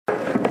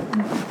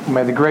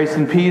May the grace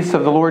and peace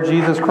of the Lord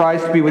Jesus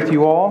Christ be with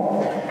you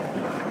all.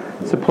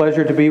 It's a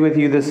pleasure to be with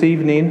you this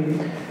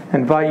evening. I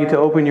invite you to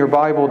open your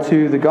Bible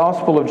to the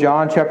Gospel of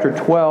John, chapter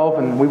 12,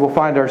 and we will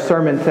find our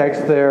sermon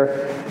text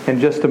there in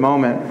just a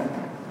moment.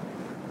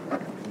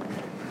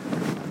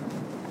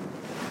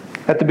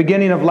 At the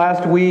beginning of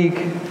last week,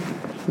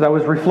 as I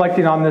was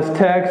reflecting on this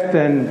text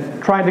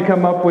and trying to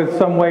come up with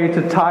some way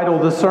to title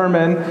the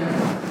sermon,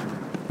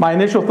 my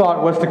initial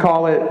thought was to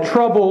call it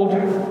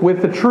Troubled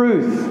with the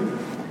Truth.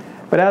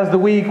 But as the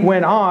week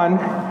went on,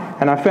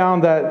 and I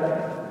found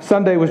that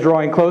Sunday was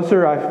drawing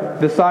closer, I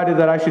decided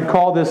that I should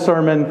call this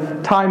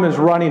sermon Time is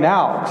Running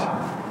Out.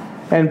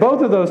 And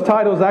both of those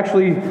titles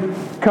actually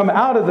come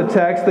out of the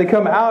text. They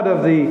come out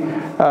of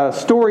the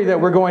story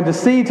that we're going to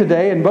see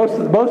today, and both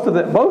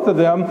of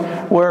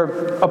them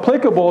were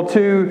applicable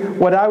to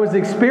what I was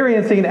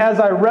experiencing as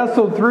I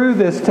wrestled through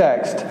this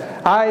text.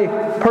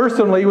 I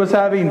personally was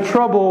having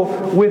trouble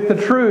with the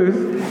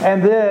truth,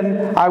 and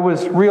then I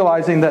was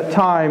realizing that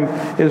time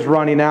is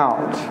running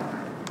out.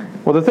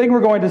 Well, the thing we're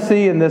going to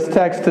see in this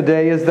text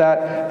today is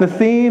that the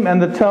theme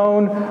and the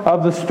tone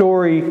of the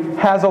story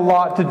has a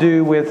lot to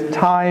do with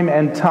time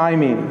and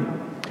timing.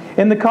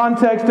 In the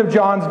context of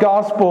John's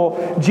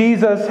Gospel,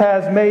 Jesus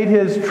has made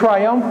his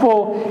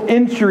triumphal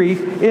entry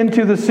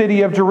into the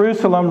city of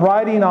Jerusalem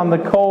riding on the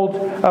colt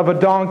of a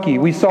donkey.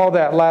 We saw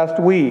that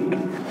last week.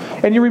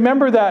 And you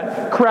remember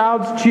that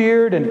crowds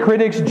cheered and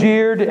critics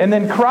jeered, and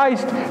then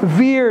Christ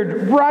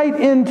veered right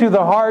into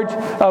the heart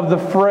of the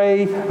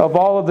fray of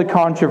all of the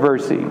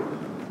controversy.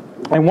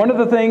 And one of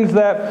the things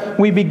that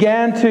we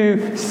began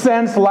to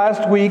sense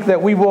last week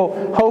that we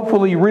will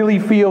hopefully really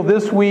feel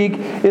this week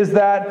is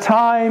that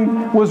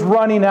time was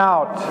running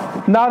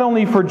out, not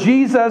only for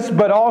Jesus,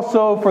 but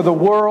also for the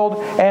world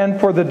and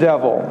for the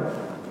devil.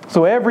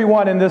 So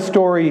everyone in this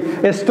story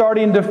is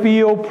starting to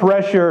feel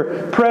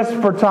pressure, pressed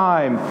for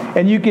time.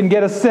 And you can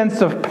get a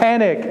sense of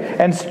panic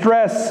and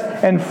stress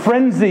and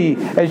frenzy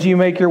as you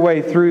make your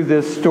way through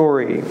this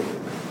story.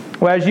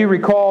 Well, as you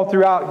recall,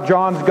 throughout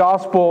John's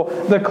Gospel,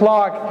 the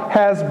clock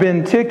has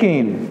been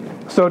ticking,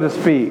 so to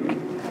speak.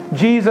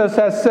 Jesus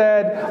has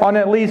said on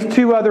at least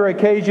two other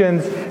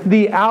occasions,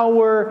 the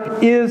hour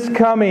is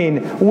coming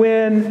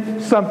when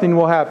something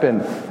will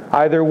happen.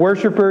 Either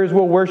worshipers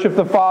will worship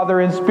the Father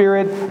in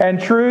spirit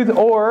and truth,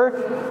 or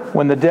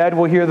when the dead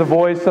will hear the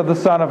voice of the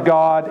Son of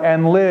God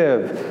and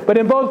live. But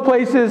in both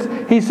places,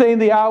 he's saying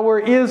the hour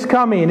is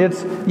coming.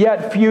 It's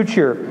yet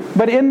future.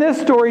 But in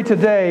this story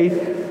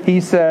today, he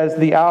says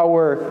the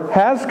hour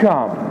has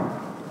come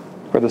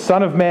for the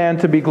Son of Man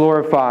to be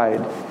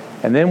glorified.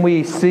 And then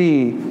we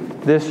see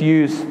this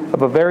use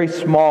of a very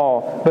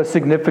small but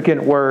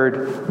significant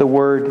word, the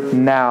word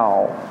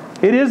now.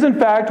 It is, in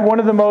fact, one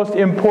of the most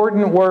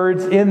important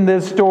words in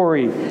this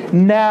story.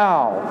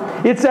 Now.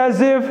 It's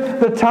as if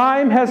the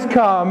time has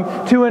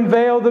come to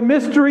unveil the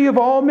mystery of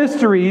all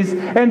mysteries,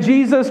 and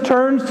Jesus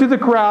turns to the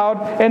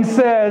crowd and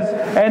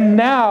says, and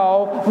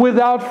now,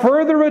 without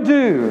further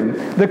ado,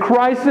 the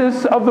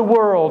crisis of the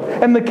world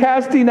and the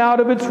casting out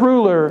of its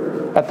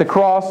ruler at the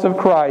cross of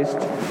Christ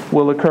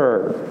will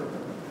occur.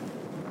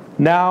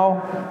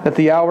 Now that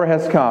the hour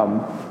has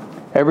come,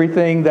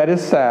 everything that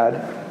is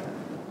sad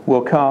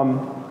will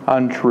come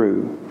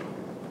untrue.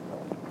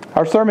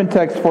 Our sermon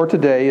text for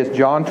today is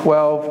John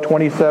 12,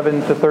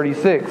 27 to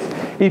 36.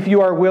 If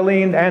you are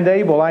willing and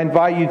able, I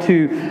invite you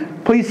to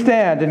please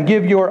stand and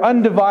give your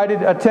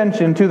undivided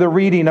attention to the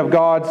reading of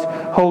God's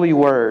holy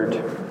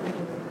word.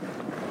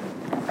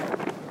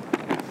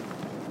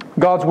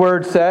 God's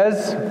word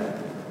says,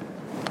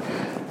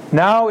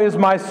 "Now is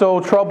my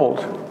soul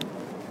troubled,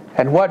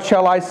 and what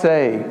shall I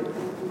say?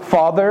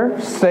 Father,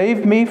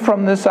 save me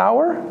from this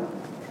hour?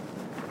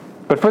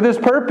 But for this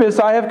purpose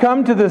I have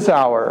come to this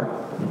hour.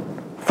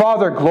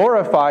 Father,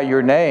 glorify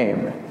your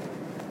name."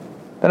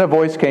 Then a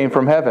voice came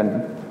from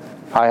heaven.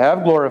 "I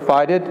have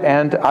glorified it,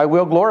 and I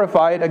will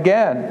glorify it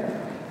again."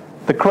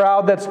 The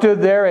crowd that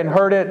stood there and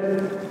heard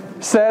it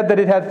said that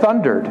it had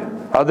thundered.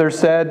 Others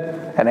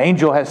said, "An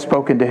angel has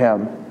spoken to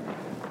him."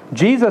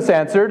 Jesus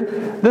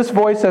answered, "This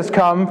voice has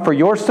come for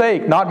your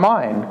sake, not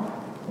mine.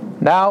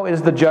 Now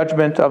is the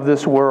judgment of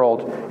this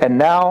world, and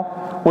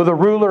now will the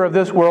ruler of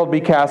this world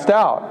be cast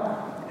out.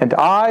 And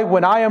I,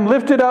 when I am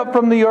lifted up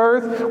from the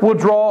earth, will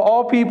draw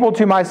all people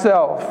to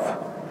myself."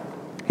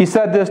 He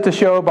said this to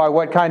show by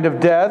what kind of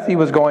death he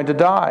was going to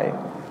die.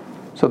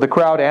 So the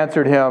crowd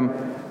answered him,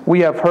 "We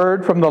have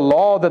heard from the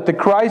law that the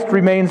Christ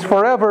remains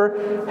forever.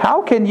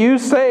 How can you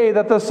say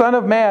that the Son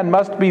of Man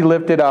must be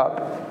lifted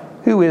up?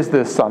 Who is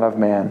this Son of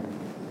Man?"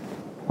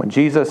 When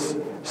Jesus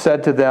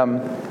said to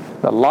them,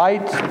 "The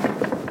light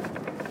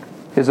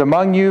is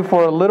among you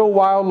for a little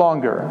while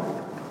longer.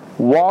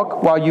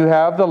 Walk while you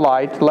have the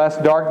light,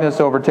 lest darkness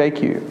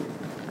overtake you.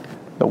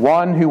 The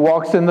one who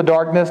walks in the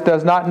darkness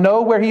does not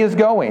know where he is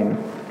going.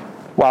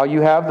 While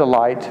you have the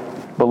light,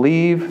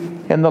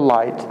 believe in the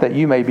light, that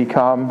you may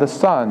become the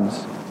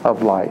sons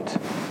of light."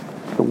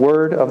 The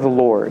word of the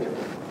Lord.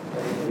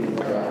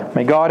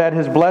 May God add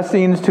his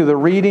blessings to the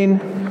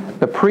reading,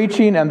 the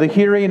preaching, and the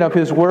hearing of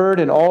his word,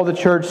 and all the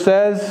church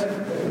says,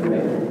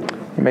 Amen.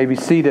 You may be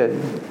seated.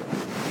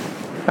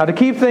 Now, to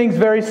keep things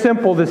very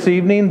simple this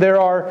evening, there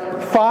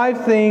are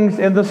 5 things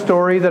in the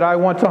story that I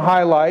want to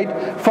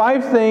highlight.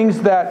 5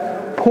 things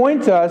that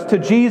point us to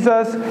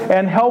Jesus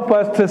and help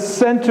us to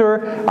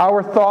center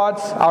our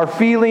thoughts, our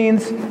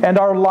feelings, and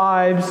our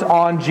lives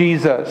on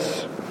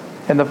Jesus.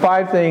 And the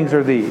 5 things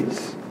are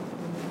these: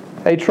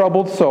 a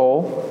troubled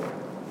soul,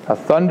 a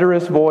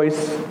thunderous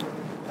voice,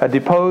 a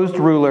deposed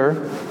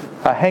ruler,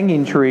 a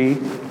hanging tree,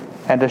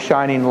 and a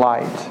shining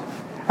light.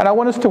 And I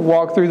want us to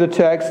walk through the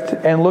text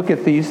and look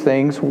at these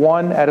things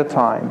one at a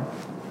time.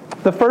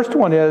 The first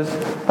one is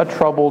a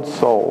troubled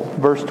soul.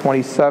 Verse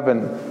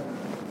 27.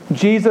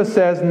 Jesus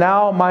says,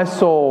 "Now my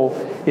soul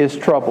is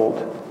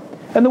troubled."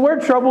 And the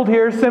word troubled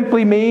here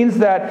simply means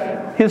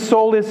that his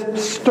soul is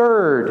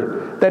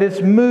stirred, that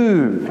it's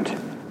moved.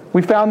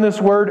 We found this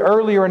word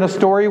earlier in a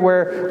story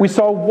where we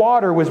saw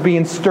water was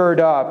being stirred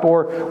up,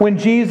 or when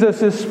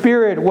Jesus'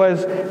 spirit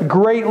was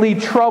greatly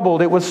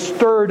troubled, it was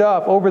stirred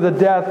up over the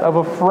death of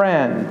a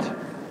friend.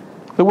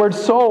 The word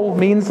soul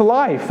means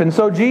life. And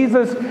so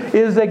Jesus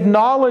is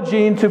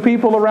acknowledging to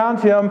people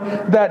around him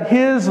that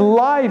his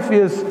life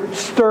is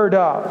stirred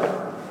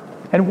up.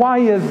 And why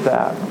is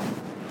that?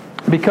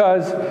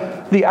 Because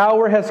the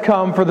hour has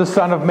come for the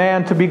Son of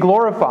Man to be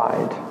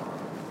glorified.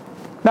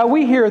 Now,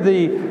 we hear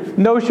the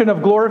notion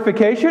of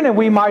glorification and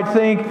we might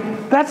think,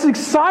 that's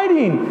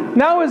exciting.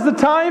 Now is the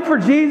time for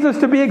Jesus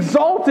to be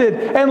exalted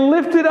and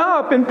lifted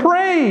up and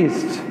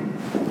praised.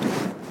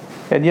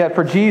 And yet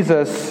for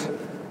Jesus,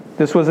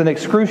 this was an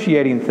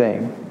excruciating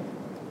thing.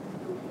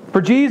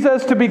 For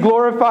Jesus to be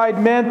glorified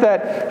meant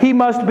that he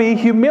must be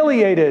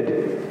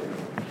humiliated,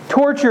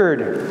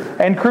 tortured,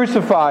 and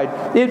crucified.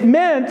 It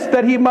meant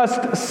that he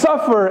must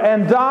suffer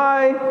and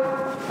die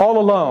all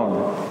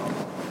alone.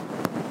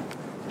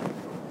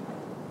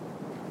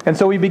 And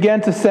so we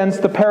began to sense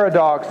the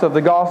paradox of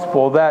the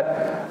gospel,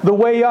 that the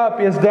way up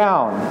is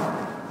down.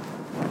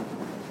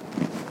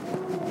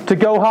 To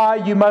go high,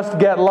 you must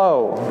get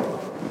low.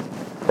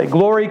 That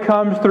glory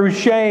comes through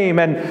shame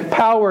and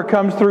power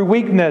comes through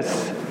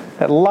weakness.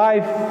 That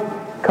life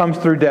comes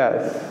through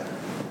death.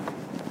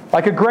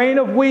 Like a grain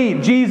of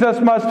wheat, Jesus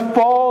must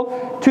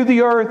fall to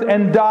the earth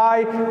and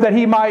die that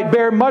he might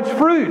bear much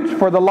fruit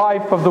for the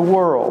life of the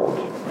world.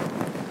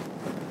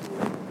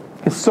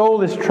 His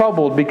soul is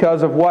troubled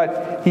because of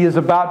what he is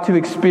about to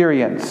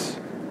experience,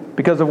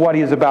 because of what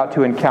he is about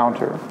to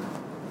encounter.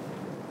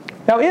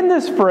 Now, in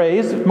this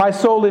phrase, "my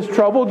soul is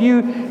troubled,"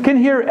 you can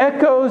hear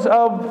echoes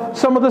of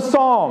some of the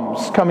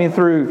Psalms coming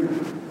through.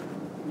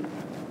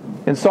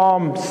 In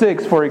Psalm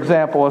 6, for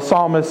example, a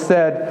psalmist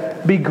said,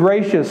 "Be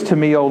gracious to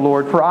me, O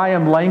Lord, for I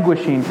am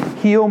languishing.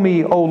 Heal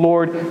me, O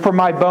Lord, for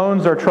my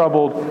bones are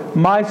troubled.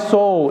 My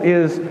soul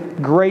is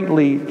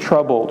greatly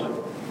troubled."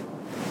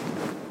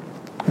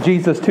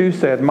 Jesus too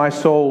said, "My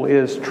soul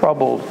is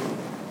troubled."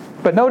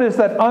 But notice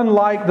that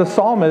unlike the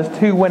psalmist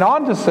who went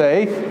on to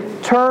say,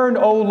 "Turn,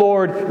 O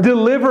Lord,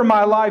 deliver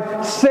my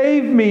life,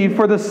 save me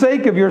for the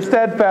sake of your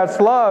steadfast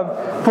love,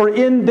 for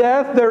in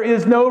death there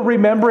is no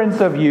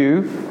remembrance of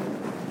you."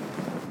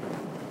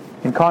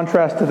 In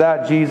contrast to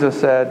that, Jesus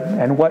said,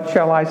 "And what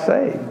shall I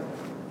say?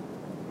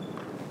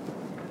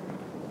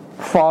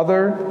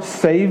 Father,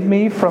 save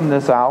me from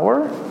this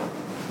hour?"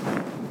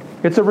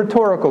 It's a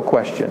rhetorical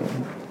question.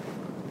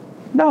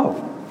 No.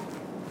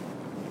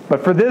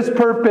 But for this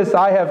purpose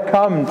I have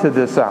come to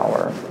this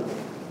hour.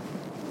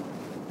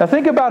 Now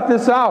think about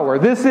this hour.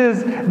 This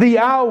is the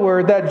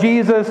hour that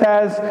Jesus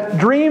has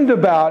dreamed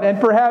about and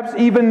perhaps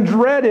even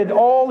dreaded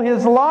all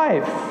his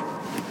life.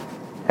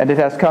 And it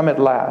has come at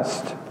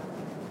last.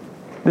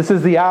 This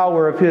is the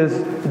hour of his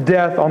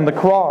death on the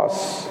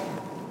cross,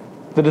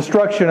 the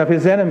destruction of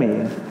his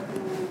enemy,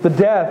 the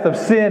death of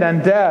sin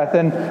and death,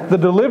 and the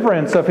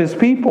deliverance of his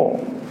people.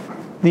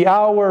 The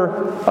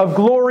hour of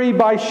glory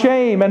by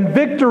shame and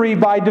victory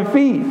by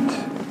defeat.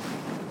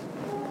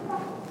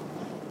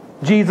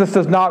 Jesus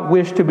does not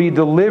wish to be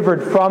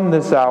delivered from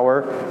this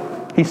hour.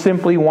 He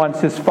simply wants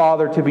his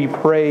Father to be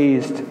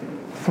praised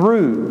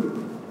through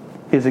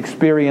his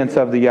experience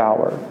of the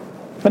hour.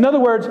 In other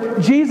words,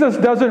 Jesus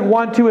doesn't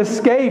want to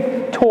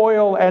escape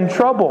toil and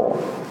trouble.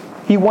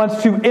 He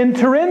wants to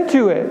enter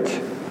into it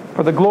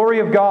for the glory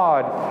of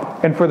God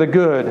and for the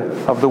good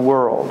of the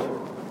world.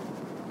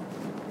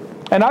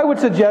 And I would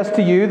suggest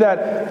to you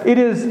that it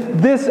is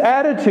this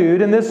attitude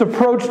and this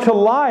approach to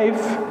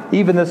life,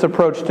 even this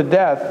approach to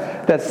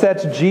death, that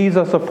sets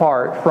Jesus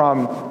apart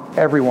from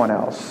everyone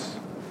else,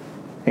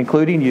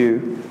 including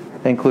you,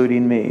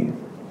 including me.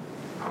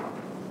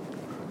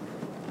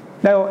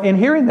 Now, in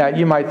hearing that,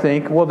 you might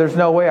think, well, there's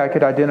no way I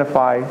could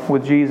identify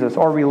with Jesus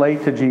or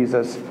relate to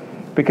Jesus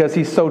because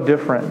he's so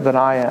different than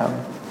I am.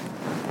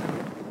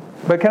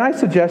 But can I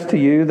suggest to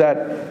you that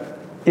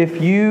if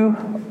you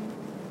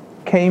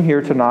came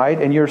here tonight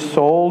and your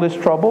soul is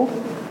troubled,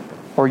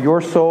 or your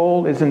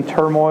soul is in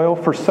turmoil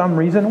for some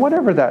reason,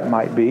 whatever that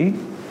might be,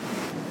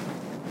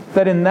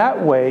 that in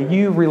that way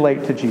you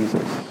relate to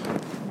Jesus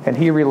and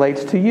he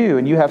relates to you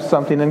and you have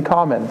something in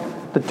common,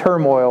 the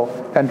turmoil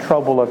and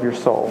trouble of your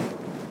soul.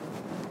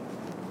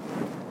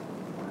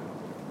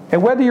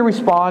 And whether you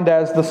respond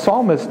as the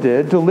psalmist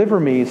did, deliver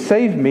me,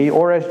 save me,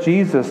 or as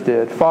Jesus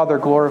did, Father,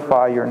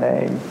 glorify your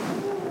name.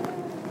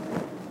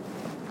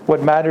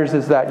 What matters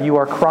is that you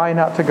are crying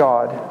out to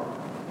God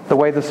the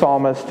way the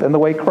psalmist and the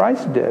way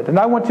Christ did. And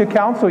I want to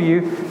counsel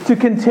you to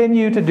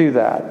continue to do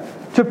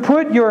that. To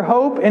put your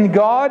hope in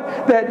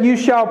God that you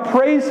shall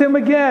praise Him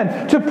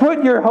again. To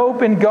put your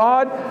hope in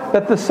God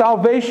that the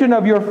salvation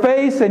of your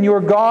face and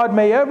your God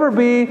may ever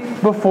be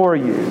before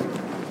you.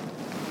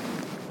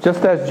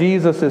 Just as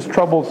Jesus'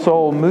 troubled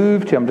soul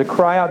moved him to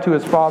cry out to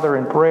his Father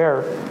in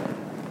prayer,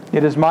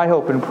 it is my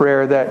hope and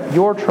prayer that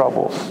your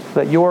troubles,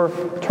 that your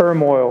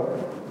turmoil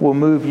will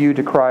move you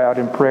to cry out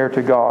in prayer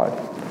to God,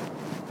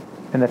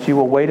 and that you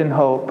will wait in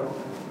hope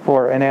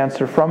for an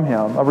answer from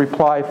Him, a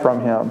reply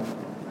from Him,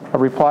 a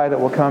reply that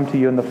will come to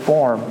you in the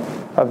form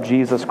of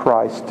Jesus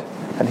Christ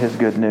and His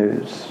good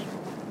news.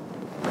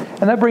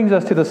 And that brings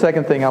us to the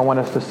second thing I want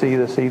us to see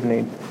this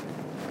evening,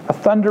 a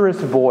thunderous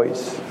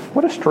voice.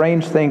 What a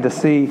strange thing to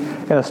see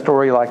in a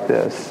story like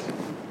this.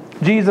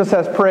 Jesus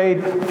has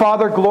prayed,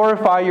 Father,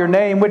 glorify your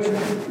name, which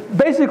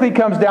basically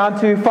comes down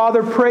to,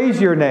 Father,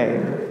 praise your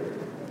name.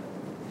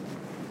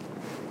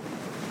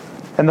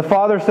 And the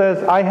Father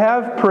says, I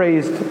have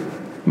praised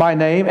my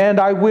name, and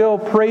I will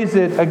praise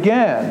it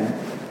again.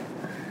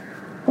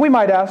 We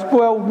might ask,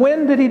 well,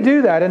 when did He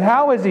do that, and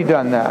how has He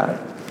done that?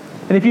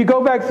 And if you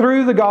go back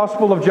through the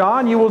Gospel of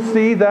John, you will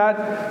see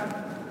that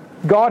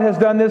God has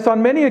done this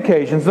on many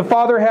occasions. The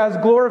Father has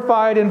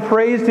glorified and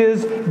praised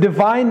His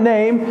divine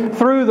name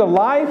through the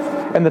life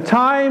and the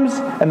times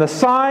and the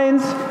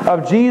signs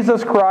of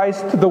Jesus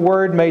Christ, the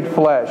Word made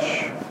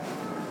flesh.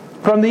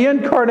 From the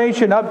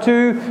incarnation up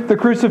to the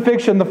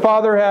crucifixion, the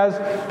Father has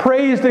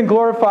praised and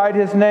glorified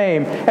His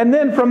name. And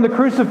then from the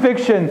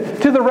crucifixion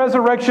to the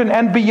resurrection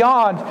and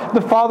beyond,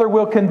 the Father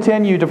will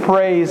continue to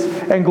praise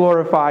and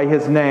glorify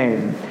His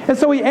name. And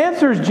so He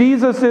answers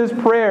Jesus'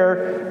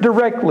 prayer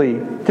directly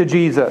to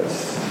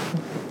Jesus.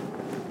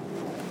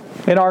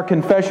 In our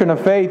confession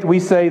of faith, we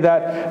say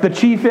that the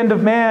chief end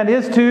of man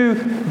is to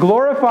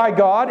glorify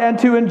God and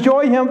to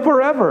enjoy Him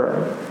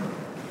forever.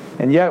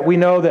 And yet we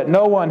know that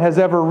no one has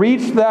ever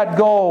reached that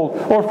goal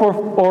or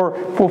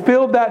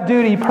fulfilled that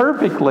duty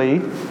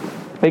perfectly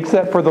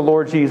except for the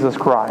Lord Jesus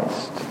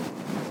Christ.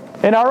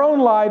 In our own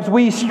lives,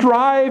 we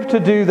strive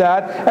to do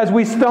that as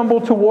we stumble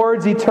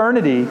towards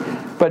eternity.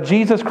 But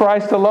Jesus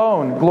Christ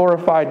alone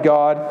glorified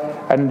God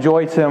and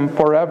enjoys Him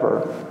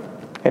forever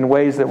in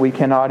ways that we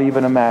cannot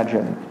even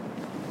imagine.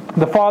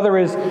 The Father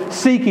is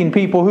seeking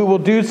people who will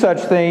do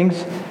such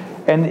things.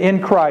 And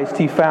in Christ,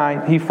 He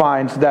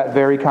finds that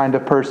very kind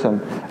of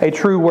person, a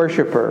true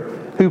worshiper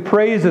who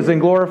praises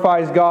and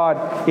glorifies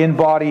God in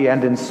body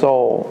and in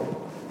soul.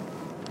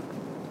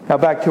 Now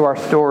back to our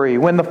story.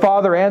 When the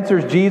Father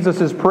answers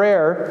Jesus'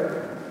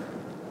 prayer,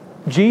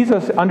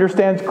 Jesus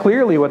understands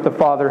clearly what the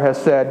Father has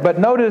said. But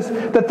notice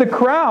that the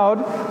crowd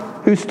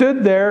who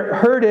stood there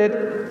heard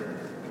it,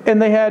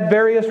 and they had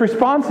various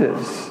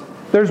responses.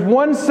 There's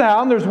one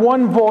sound, there's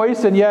one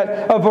voice, and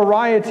yet a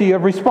variety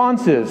of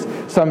responses.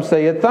 Some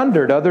say it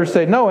thundered, others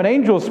say, no, an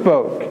angel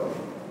spoke.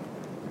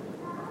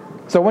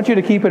 So I want you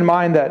to keep in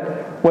mind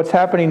that what's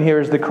happening here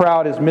is the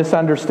crowd is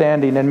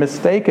misunderstanding and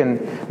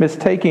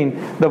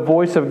mistaking the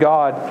voice of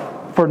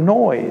God for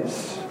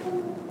noise.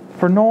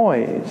 For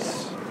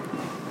noise.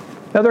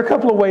 Now there are a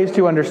couple of ways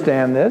to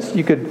understand this.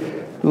 You could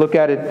look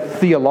at it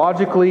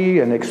theologically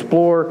and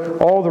explore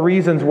all the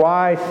reasons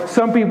why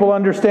some people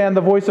understand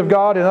the voice of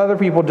God and other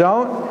people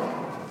don't.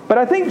 But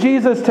I think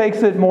Jesus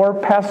takes it more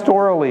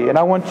pastorally, and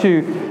I want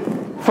to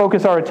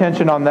focus our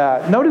attention on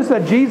that. Notice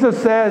that Jesus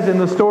says in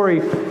the story,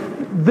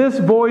 this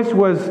voice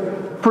was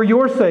for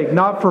your sake,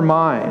 not for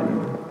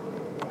mine.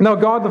 Now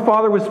God the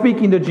Father was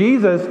speaking to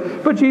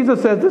Jesus, but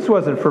Jesus says, this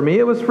wasn't for me,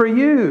 it was for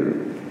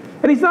you.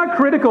 And He's not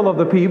critical of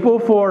the people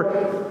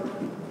for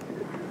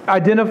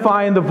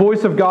identifying the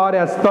voice of God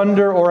as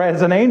thunder or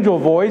as an angel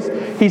voice.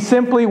 He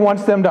simply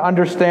wants them to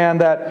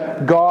understand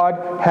that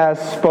God has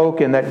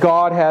spoken, that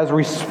God has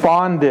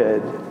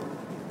responded.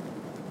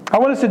 I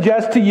want to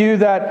suggest to you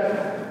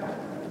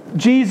that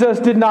Jesus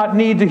did not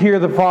need to hear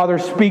the Father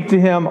speak to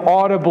Him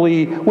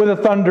audibly with a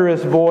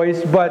thunderous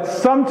voice, but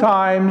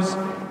sometimes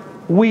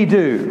we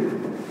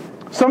do.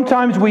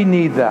 Sometimes we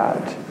need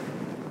that.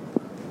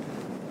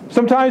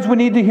 Sometimes we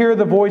need to hear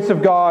the voice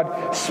of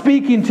God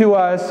speaking to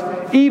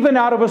us, even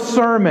out of a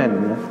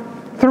sermon,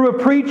 through a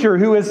preacher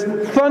who is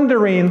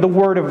thundering the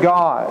Word of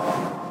God.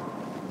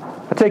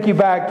 I'll take you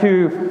back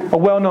to a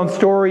well-known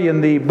story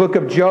in the book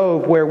of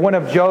Job, where one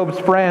of Job's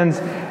friends,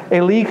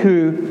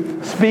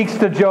 Elihu, speaks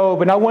to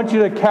Job, and I want you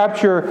to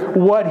capture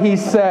what he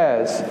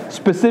says,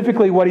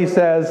 specifically what he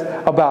says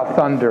about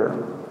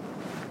thunder.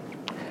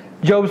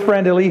 Job's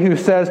friend Elihu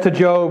says to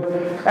Job,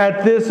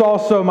 at this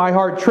also my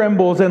heart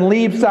trembles and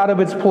leaps out of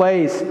its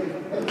place.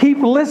 Keep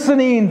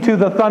listening to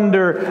the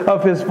thunder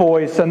of His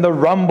voice and the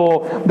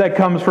rumble that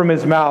comes from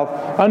His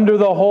mouth. Under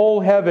the whole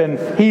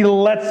heaven He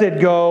lets it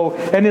go,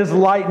 and His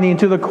lightning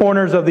to the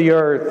corners of the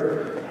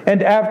earth.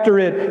 And after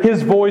it,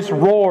 his voice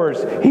roars.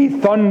 He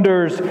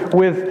thunders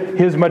with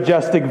his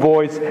majestic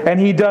voice, and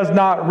he does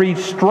not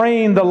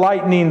restrain the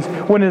lightnings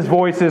when his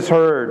voice is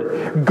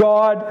heard.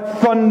 God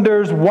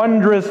thunders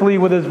wondrously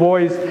with his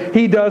voice.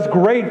 He does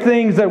great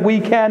things that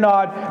we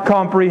cannot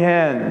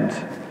comprehend.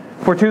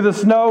 For to the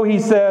snow, he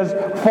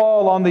says,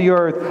 fall on the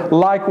earth,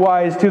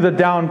 likewise to the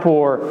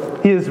downpour,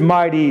 his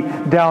mighty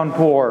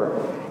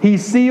downpour. He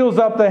seals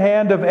up the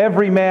hand of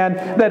every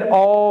man, that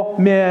all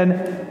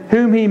men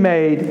whom he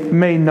made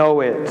may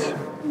know it.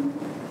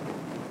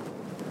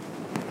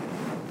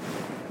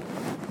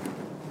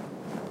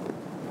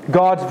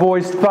 God's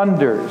voice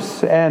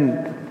thunders,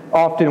 and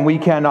often we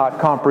cannot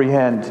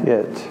comprehend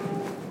it.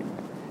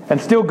 And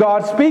still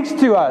God speaks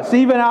to us,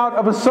 even out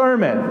of a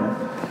sermon.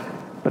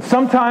 But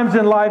sometimes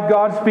in life,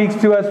 God speaks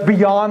to us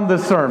beyond the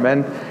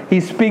sermon.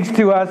 He speaks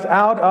to us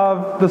out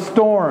of the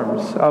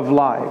storms of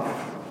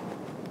life.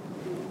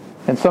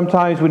 And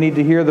sometimes we need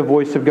to hear the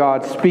voice of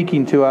God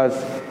speaking to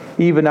us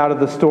even out of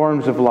the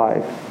storms of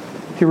life,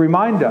 to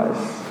remind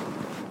us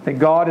that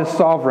God is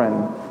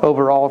sovereign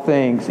over all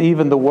things,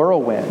 even the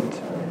whirlwind,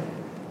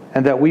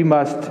 and that we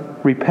must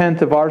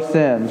repent of our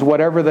sins,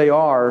 whatever they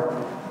are,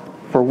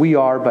 for we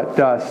are but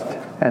dust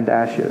and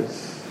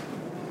ashes.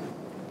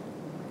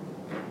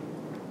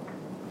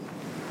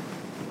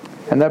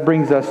 And that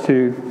brings us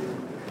to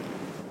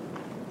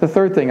the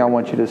third thing I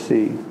want you to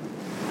see: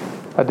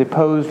 a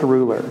deposed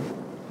ruler.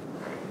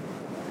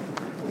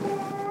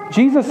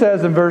 Jesus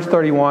says in verse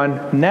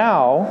 31,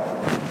 now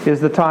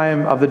is the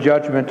time of the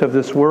judgment of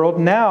this world.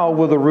 Now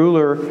will the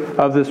ruler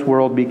of this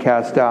world be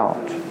cast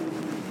out.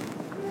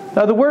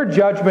 Now the word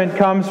judgment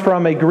comes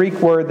from a Greek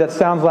word that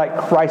sounds like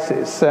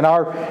crisis. And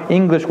our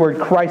English word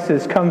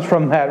crisis comes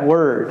from that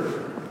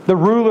word. The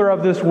ruler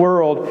of this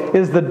world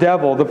is the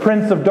devil, the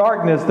prince of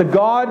darkness, the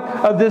god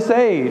of this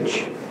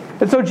age.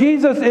 And so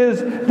Jesus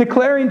is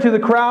declaring to the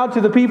crowd,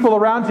 to the people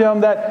around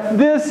him, that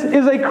this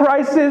is a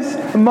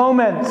crisis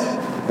moment.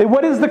 And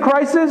what is the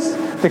crisis?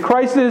 The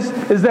crisis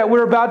is that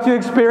we're about to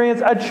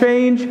experience a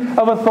change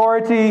of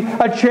authority,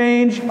 a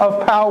change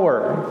of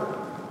power.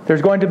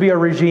 There's going to be a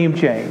regime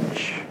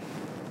change.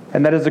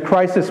 And that is a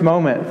crisis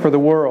moment for the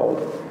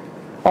world.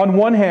 On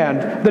one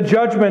hand, the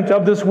judgment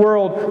of this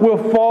world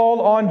will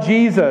fall on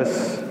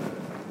Jesus.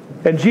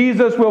 And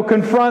Jesus will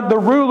confront the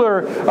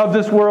ruler of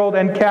this world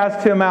and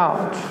cast him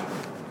out.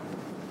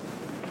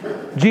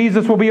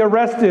 Jesus will be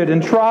arrested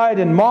and tried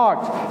and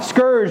mocked,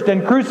 scourged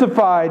and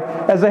crucified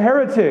as a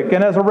heretic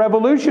and as a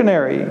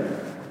revolutionary.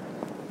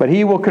 But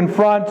he will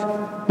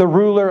confront the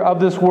ruler of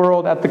this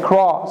world at the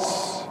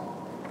cross.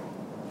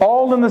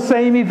 All in the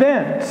same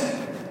event.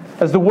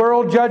 As the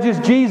world judges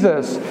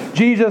Jesus,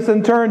 Jesus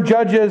in turn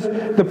judges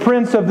the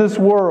prince of this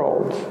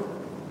world.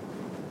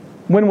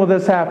 When will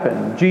this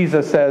happen?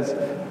 Jesus says,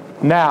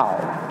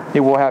 now. It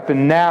will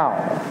happen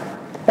now.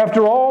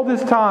 After all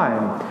this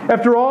time,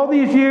 after all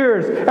these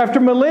years, after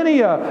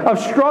millennia of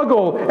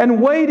struggle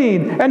and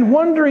waiting and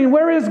wondering,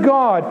 where is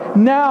God?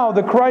 Now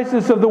the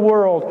crisis of the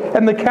world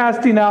and the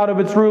casting out of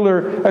its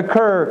ruler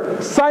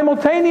occur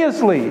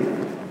simultaneously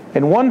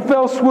in one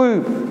fell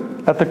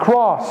swoop at the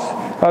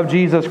cross of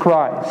Jesus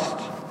Christ.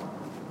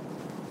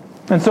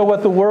 And so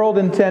what the world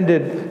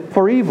intended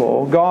for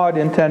evil, God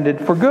intended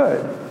for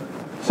good,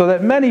 so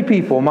that many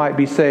people might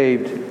be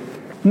saved,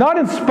 not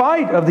in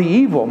spite of the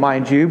evil,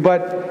 mind you,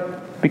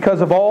 but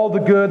because of all the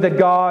good that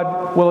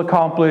God will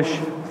accomplish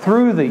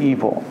through the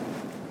evil.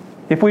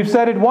 If we've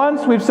said it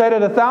once, we've said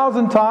it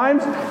 1,000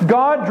 times.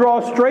 God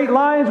draws straight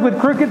lines with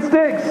crooked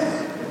sticks.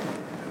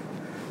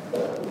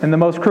 And the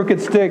most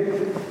crooked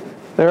stick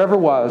there ever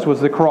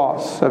was the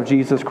cross of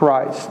Jesus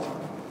Christ.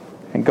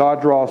 And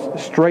God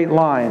draws straight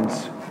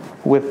lines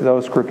with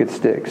those crooked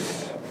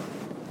sticks.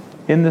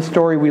 In this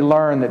story we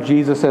learn that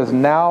Jesus says,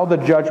 now the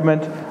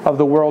judgment of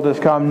the world has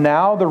come.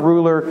 Now the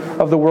ruler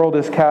of the world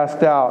is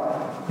cast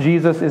out.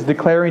 Jesus is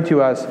declaring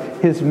to us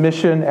his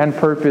mission and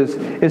purpose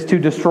is to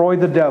destroy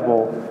the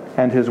devil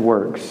and his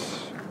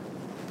works.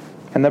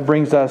 And that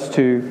brings us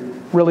to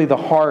really the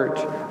heart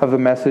of the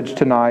message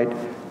tonight,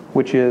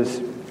 which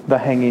is the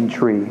hanging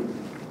tree.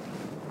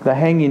 The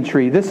hanging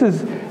tree. This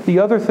is the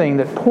other thing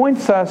that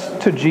points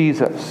us to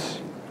Jesus.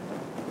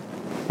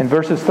 In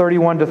verses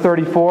 31 to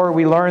 34,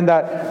 we learn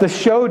that the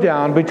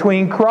showdown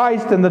between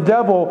Christ and the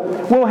devil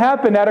will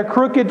happen at a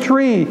crooked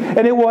tree,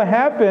 and it will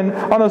happen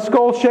on a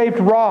skull-shaped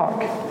rock.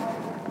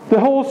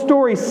 The whole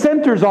story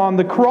centers on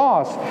the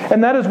cross,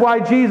 and that is why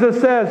Jesus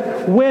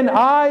says, when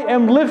I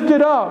am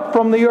lifted up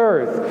from the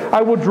earth,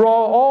 I will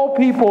draw all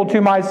people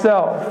to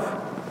myself.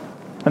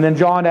 And then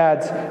John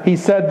adds, he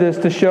said this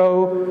to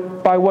show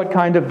by what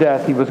kind of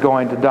death he was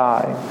going to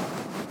die.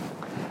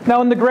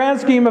 Now, in the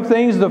grand scheme of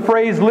things, the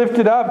phrase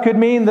lifted up could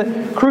mean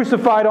that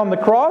crucified on the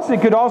cross.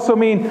 It could also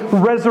mean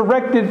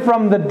resurrected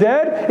from the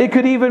dead. It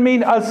could even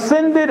mean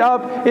ascended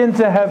up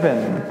into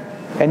heaven.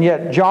 And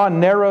yet, John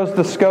narrows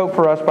the scope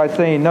for us by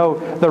saying, no,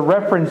 the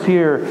reference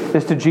here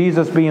is to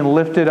Jesus being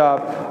lifted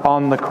up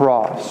on the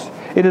cross.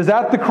 It is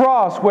at the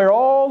cross where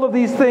all of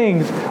these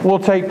things will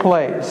take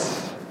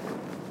place.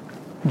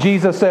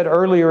 Jesus said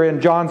earlier in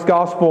John's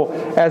Gospel,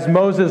 as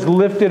Moses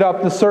lifted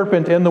up the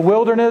serpent in the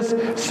wilderness,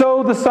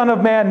 so the Son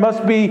of Man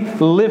must be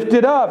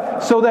lifted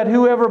up, so that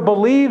whoever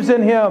believes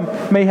in Him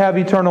may have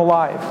eternal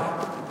life.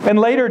 And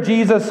later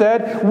Jesus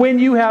said, when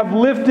you have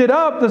lifted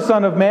up the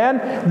Son of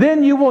Man,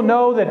 then you will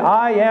know that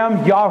I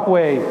am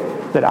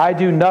Yahweh, that I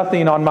do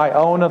nothing on my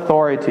own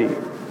authority.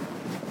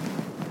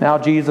 Now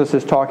Jesus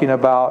is talking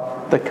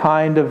about the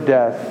kind of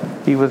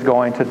death He was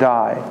going to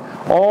die.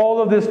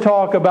 All of this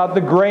talk about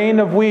the grain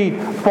of wheat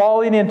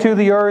falling into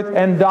the earth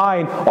and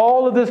dying.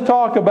 All of this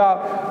talk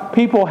about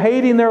people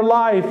hating their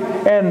life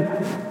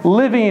and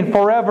living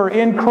forever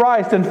in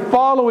Christ and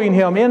following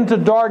Him into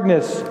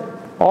darkness.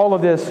 All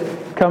of this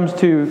comes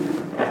to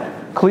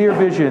clear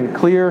vision,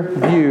 clear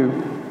view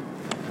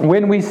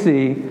when we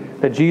see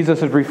that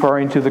Jesus is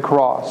referring to the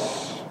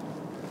cross.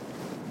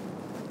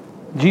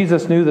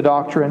 Jesus knew the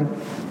doctrine.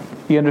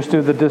 He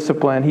understood the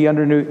discipline. He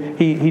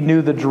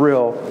knew the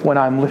drill. When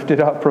I'm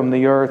lifted up from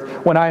the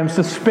earth, when I am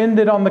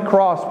suspended on the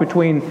cross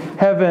between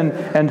heaven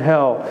and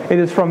hell, it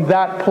is from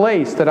that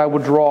place that I will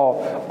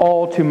draw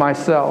all to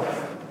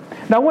myself.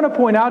 Now I want to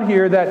point out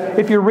here that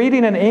if you're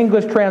reading an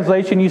English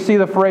translation, you see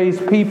the phrase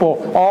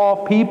people,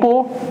 all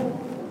people.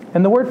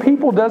 And the word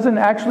people doesn't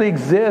actually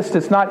exist.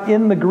 It's not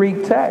in the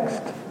Greek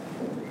text.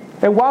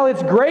 And while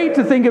it's great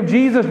to think of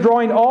Jesus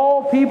drawing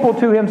all people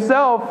to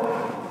Himself,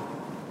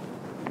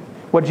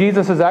 what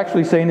Jesus is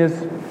actually saying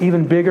is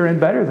even bigger and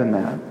better than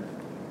that.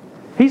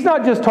 He's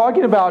not just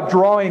talking about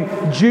drawing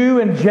Jew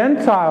and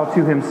Gentile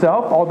to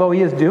Himself, although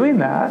He is doing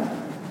that.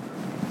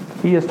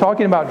 He is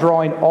talking about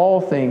drawing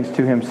all things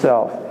to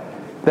Himself.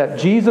 That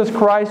Jesus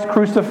Christ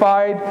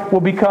crucified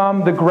will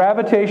become the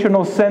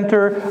gravitational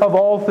center of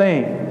all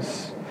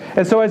things.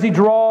 And so as He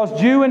draws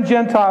Jew and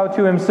Gentile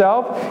to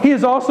Himself, He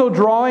is also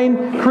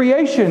drawing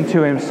creation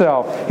to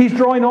Himself. He's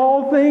drawing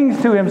all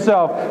things to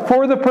Himself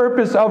for the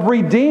purpose of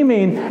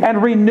redeeming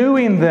and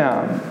renewing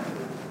them.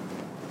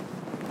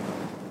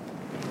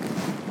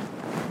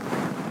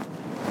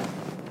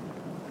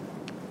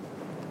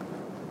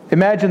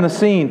 Imagine the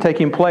scene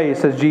taking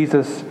place as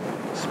Jesus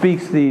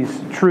speaks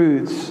these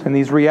truths and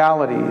these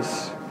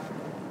realities.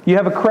 You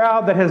have a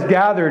crowd that has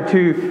gathered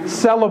to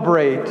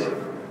celebrate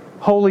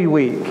Holy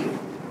Week.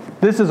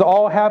 This is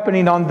all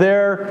happening on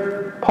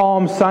their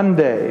Palm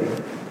Sunday.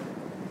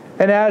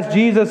 And as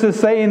Jesus is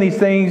saying these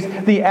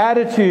things, the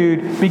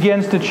attitude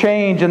begins to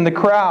change in the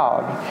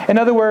crowd. In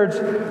other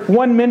words,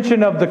 one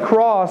mention of the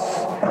cross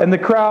and the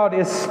crowd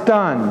is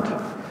stunned.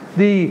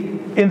 The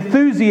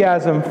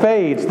enthusiasm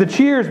fades. The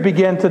cheers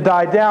begin to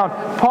die down.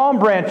 Palm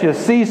branches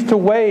cease to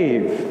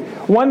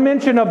wave. One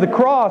mention of the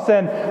cross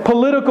and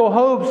political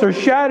hopes are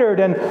shattered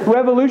and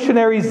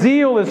revolutionary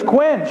zeal is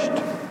quenched.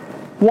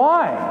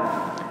 Why?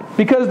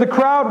 Because the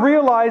crowd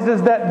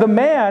realizes that the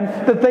man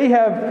that they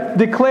have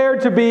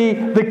declared to be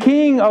the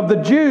King of the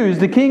Jews,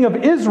 the King of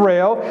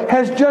Israel,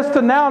 has just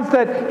announced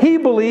that he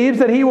believes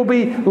that He will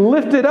be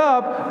lifted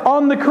up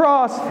on the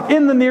cross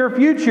in the near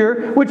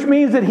future, which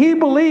means that he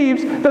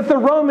believes that the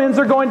Romans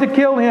are going to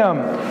kill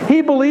Him.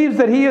 He believes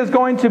that He is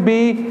going to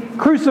be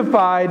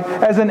crucified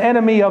as an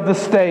enemy of the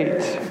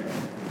state.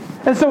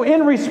 And so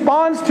in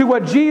response to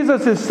what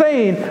Jesus is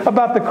saying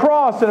about the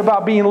cross and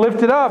about being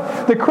lifted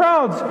up, the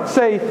crowds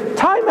say,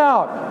 time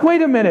out.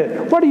 Wait a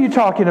minute. What are you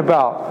talking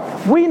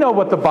about? We know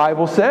what the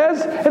Bible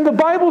says. And the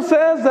Bible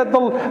says that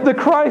the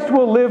Christ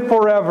will live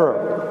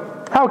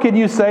forever. How can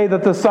you say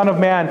that the Son of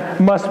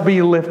Man must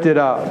be lifted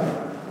up?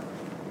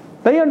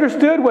 They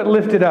understood what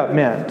lifted up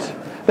meant.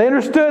 They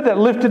understood that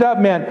lifted up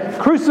meant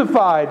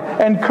crucified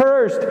and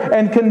cursed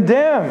and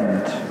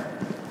condemned.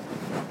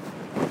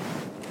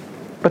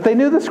 But they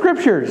knew the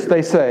Scriptures,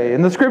 they say.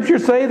 And the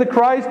Scriptures say the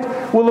Christ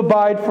will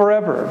abide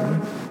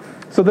forever.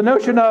 So the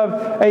notion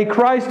of a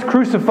Christ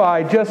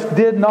crucified just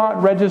did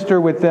not register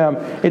with them.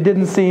 It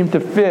didn't seem to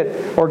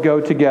fit or go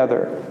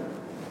together.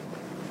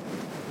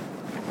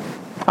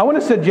 I want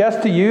to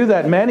suggest to you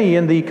that many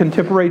in the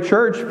contemporary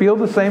church feel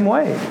the same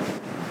way.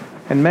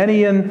 And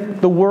many in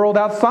the world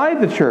outside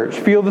the church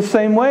feel the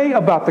same way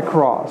about the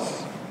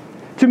cross.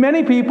 To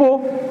many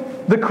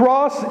people, the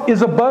cross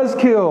is a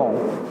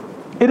buzzkill.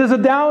 It is a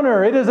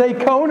downer. It is a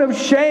cone of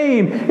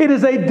shame. It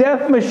is a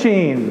death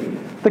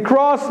machine. The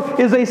cross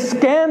is a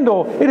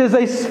scandal. It is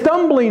a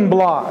stumbling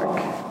block.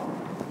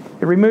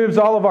 It removes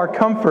all of our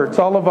comforts,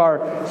 all of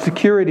our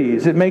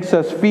securities. It makes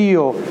us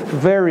feel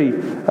very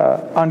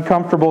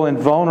uncomfortable and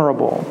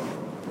vulnerable.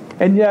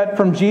 And yet,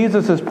 from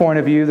Jesus' point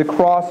of view, the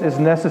cross is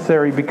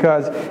necessary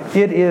because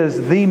it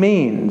is the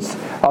means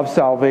of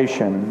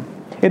salvation.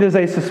 It is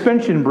a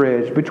suspension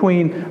bridge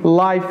between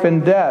life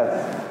and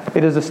death.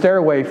 It is a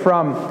stairway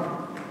from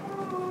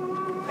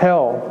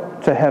hell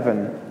to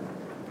heaven.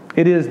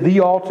 It is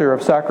the altar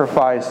of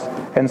sacrifice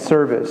and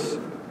service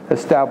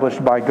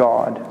established by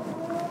God.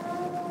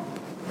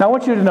 Now I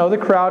want you to know the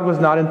crowd was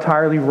not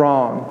entirely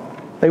wrong.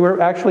 They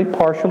were actually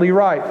partially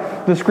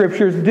right. The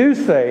Scriptures do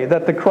say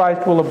that the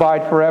Christ will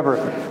abide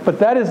forever. But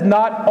that is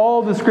not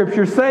all the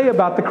Scriptures say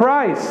about the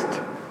Christ.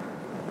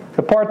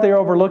 The part they're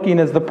overlooking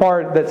is the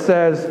part that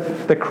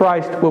says the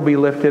Christ will be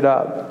lifted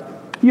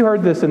up. You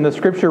heard this in the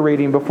scripture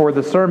reading before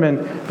the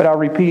sermon, but I'll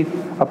repeat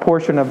a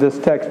portion of this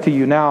text to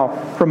you now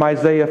from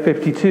Isaiah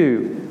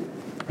 52.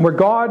 Where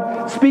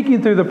God,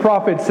 speaking through the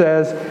prophet,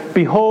 says,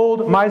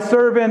 "Behold, my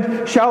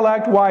servant shall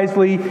act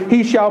wisely.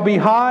 He shall be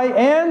high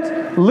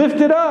and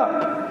lifted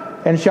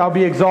up, and shall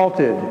be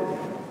exalted.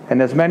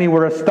 And as many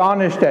were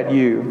astonished at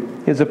you,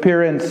 his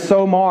appearance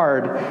so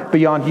marred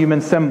beyond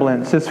human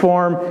semblance, his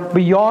form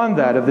beyond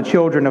that of the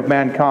children of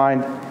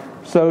mankind,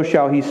 so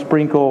shall he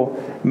sprinkle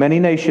many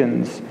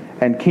nations,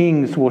 and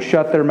kings will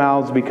shut their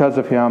mouths because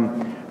of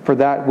him. For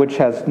that which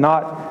has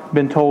not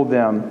been told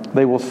them,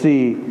 they will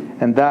see,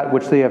 and that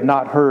which they have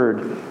not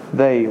heard,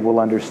 they will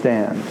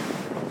understand."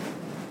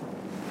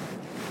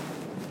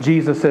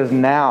 Jesus says,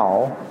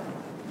 now,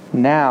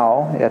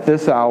 at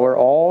this hour,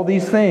 all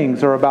these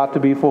things are about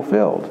to be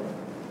fulfilled.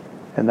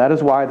 And that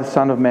is why the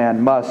Son of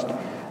Man must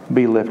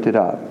be lifted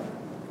up.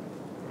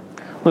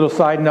 Little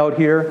side note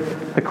here,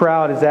 the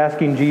crowd is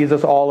asking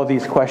Jesus all of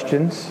these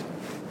questions.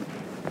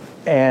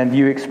 And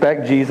you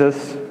expect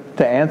Jesus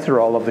to answer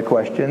all of the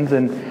questions.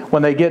 And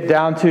when they get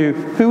down to,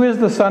 who is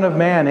the Son of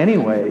Man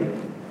anyway?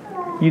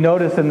 You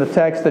notice in the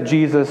text that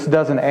Jesus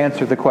doesn't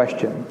answer the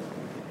question.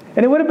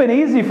 And it would have been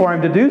easy for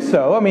him to do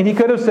so. I mean, he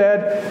could have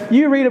said,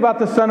 you read about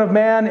the Son of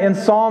Man in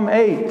Psalm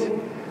 8.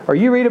 Or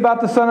you read about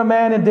the Son of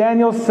Man in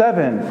Daniel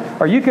 7.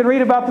 Or you can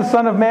read about the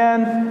Son of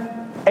Man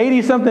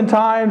 80-something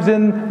times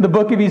in the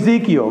book of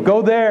Ezekiel.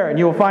 Go there and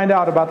you'll find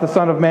out about the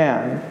Son of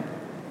Man.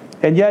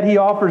 And yet he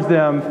offers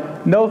them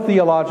no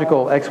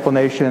theological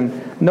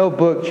explanation, no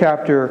book,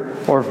 chapter,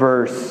 or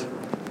verse.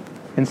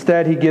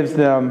 Instead, he gives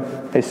them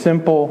a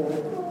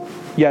simple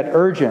yet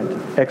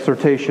urgent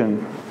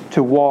exhortation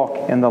to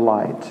walk in the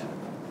light.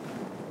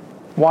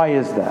 Why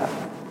is that?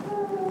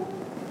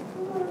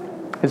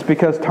 It's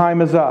because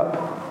time is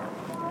up.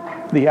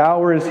 The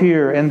hour is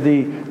here, and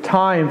the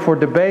time for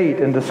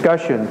debate and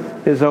discussion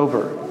is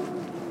over.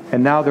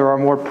 And now there are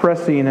more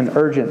pressing and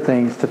urgent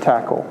things to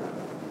tackle.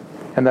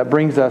 And that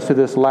brings us to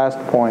this last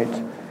point,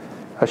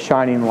 a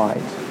shining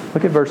light.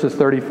 Look at verses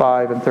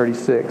 35 and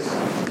 36.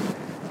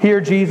 Here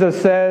Jesus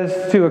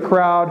says to a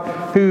crowd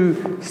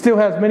who still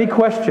has many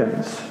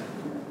questions,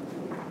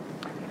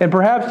 and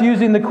perhaps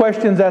using the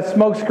questions as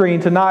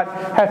smokescreen to not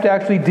have to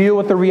actually deal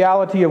with the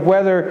reality of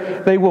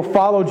whether they will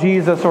follow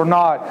Jesus or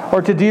not,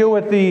 or to deal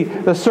with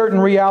the certain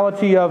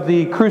reality of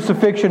the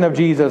crucifixion of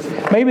Jesus.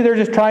 Maybe they're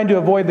just trying to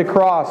avoid the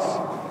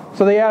cross.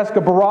 So they ask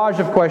a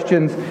barrage of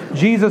questions.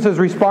 Jesus'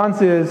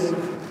 response is,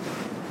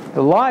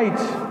 the light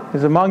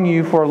is among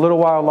you for a little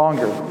while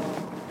longer.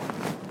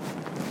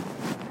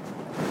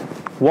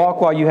 Walk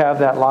while you have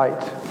that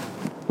light,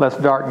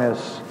 lest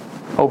darkness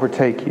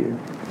overtake you.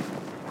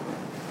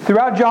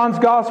 Throughout John's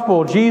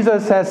Gospel,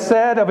 Jesus has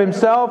said of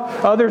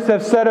himself, others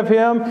have said of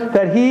him,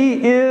 that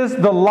he is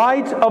the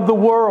light of the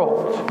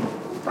world.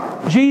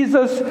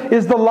 Jesus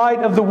is the light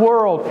of the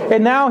world.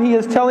 And now he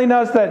is telling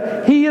us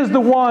that he is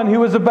the one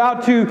who is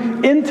about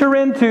to enter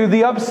into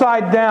the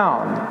upside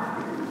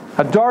down,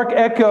 a dark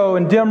echo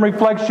and dim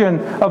reflection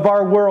of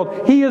our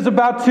world. He is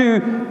about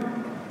to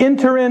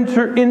enter in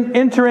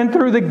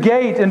through the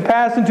gate and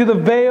pass into the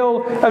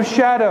veil of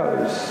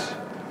shadows,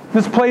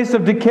 this place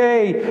of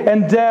decay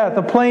and death,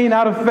 a plane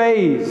out of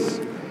phase.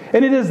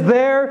 And it is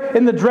there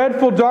in the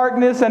dreadful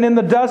darkness and in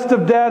the dust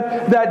of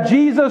death that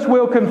Jesus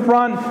will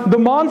confront the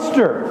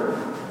monster,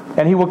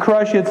 and he will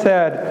crush its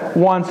head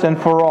once and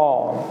for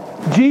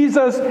all.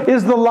 Jesus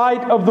is the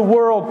light of the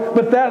world,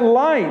 but that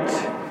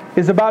light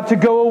is about to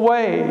go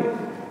away.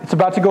 It's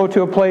about to go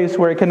to a place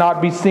where it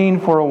cannot be seen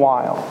for a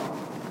while.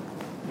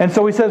 And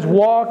so he says,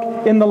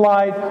 walk in the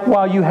light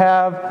while you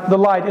have the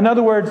light. In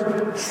other words,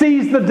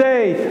 seize the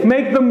day.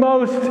 Make the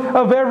most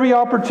of every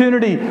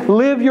opportunity.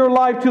 Live your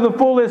life to the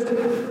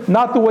fullest,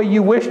 not the way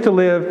you wish to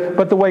live,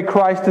 but the way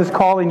Christ is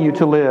calling you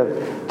to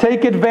live.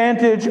 Take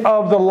advantage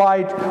of the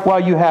light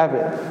while you have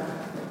it.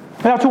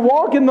 Now, to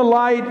walk in the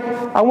light,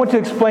 I want to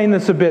explain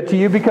this a bit to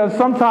you because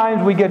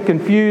sometimes we get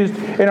confused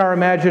in our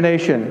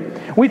imagination.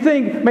 We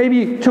think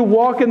maybe to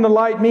walk in the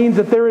light means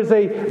that there is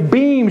a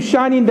beam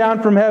shining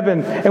down from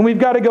heaven, and we've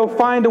got to go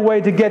find a way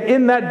to get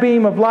in that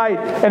beam of light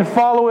and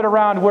follow it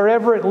around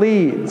wherever it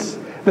leads.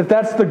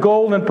 That's the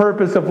goal and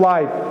purpose of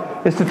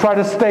life, is to try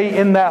to stay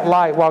in that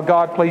light while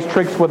God plays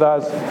tricks with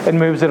us and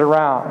moves it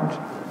around.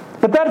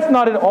 But that's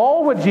not at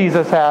all what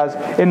Jesus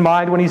has in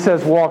mind when he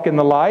says walk in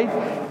the light.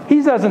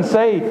 He doesn't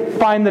say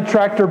find the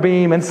tractor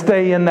beam and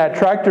stay in that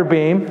tractor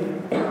beam.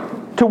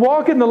 To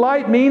walk in the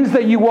light means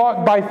that you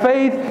walk by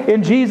faith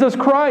in Jesus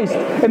Christ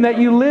and that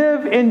you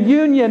live in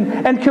union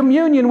and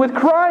communion with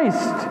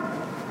Christ.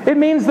 It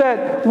means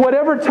that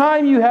whatever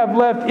time you have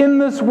left in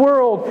this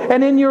world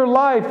and in your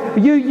life,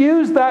 you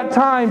use that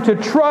time to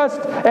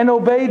trust and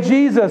obey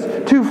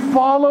Jesus, to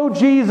follow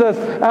Jesus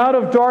out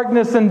of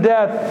darkness and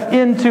death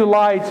into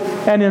light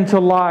and into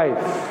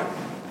life.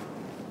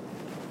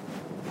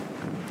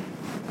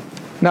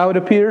 Now it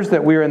appears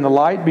that we are in the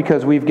light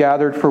because we've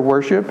gathered for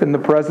worship in the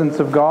presence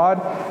of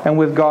God and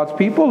with God's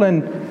people,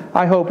 and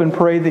I hope and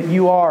pray that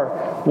you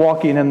are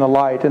walking in the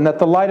light and that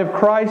the light of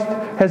Christ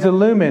has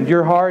illumined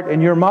your heart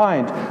and your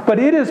mind. But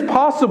it is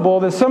possible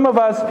that some of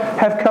us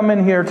have come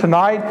in here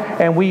tonight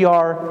and we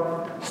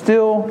are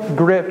still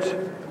gripped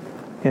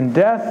in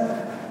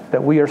death,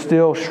 that we are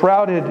still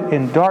shrouded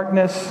in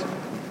darkness.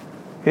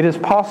 It is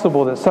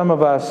possible that some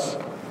of us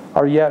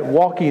are yet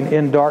walking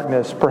in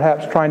darkness,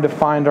 perhaps trying to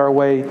find our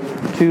way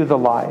to the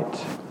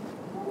light.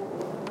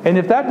 And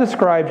if that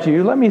describes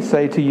you, let me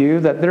say to you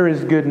that there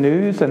is good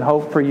news and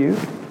hope for you.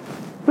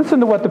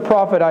 Listen to what the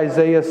prophet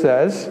Isaiah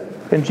says,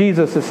 and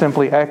Jesus is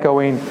simply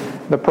echoing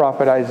the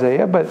prophet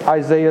Isaiah, but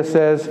Isaiah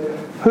says,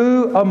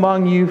 "Who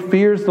among you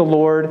fears the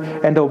Lord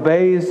and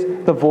obeys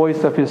the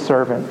voice of his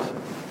servant?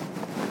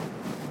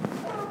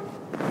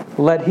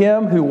 Let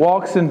him who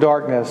walks in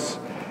darkness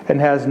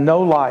and has no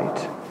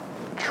light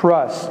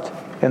trust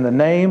in the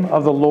name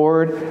of the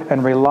Lord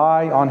and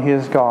rely on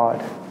his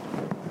God."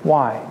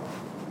 Why?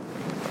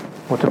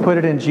 Well, to put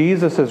it in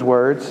Jesus'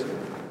 words,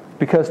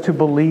 because to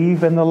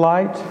believe in the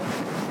light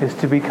is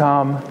to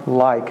become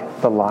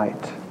like the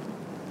light.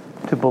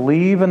 To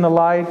believe in the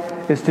light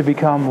is to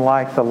become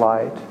like the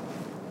light.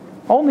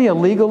 Only a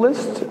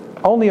legalist,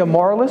 only a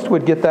moralist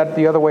would get that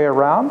the other way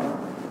around.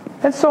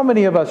 And so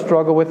many of us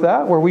struggle with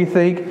that, where we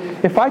think,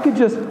 if I could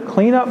just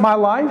clean up my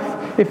life,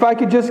 if I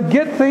could just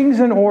get things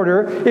in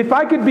order, if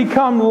I could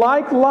become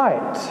like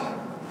light,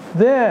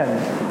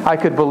 then I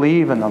could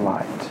believe in the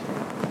light.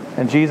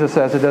 And Jesus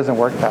says it doesn't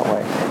work that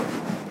way.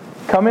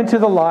 Come into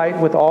the light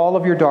with all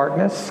of your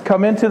darkness.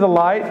 Come into the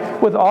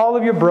light with all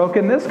of your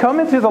brokenness. Come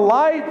into the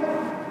light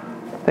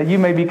that you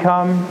may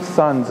become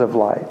sons of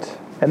light.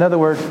 In other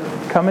words,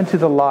 come into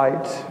the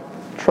light,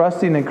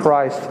 trusting in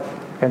Christ,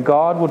 and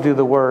God will do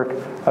the work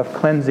of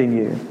cleansing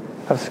you,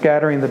 of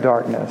scattering the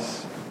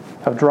darkness,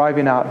 of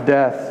driving out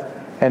death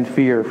and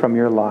fear from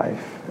your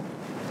life.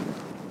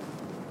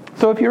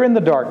 So if you're in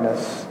the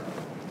darkness,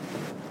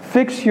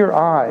 fix your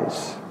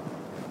eyes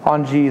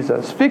on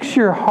Jesus. Fix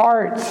your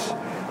hearts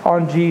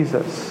on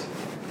Jesus,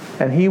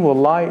 and He will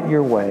light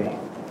your way.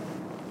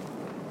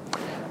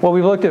 Well,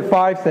 we've looked at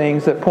 5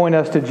 things that point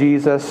us to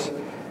Jesus,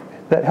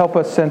 that help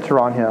us center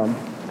on Him.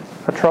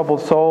 A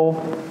troubled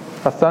soul,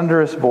 a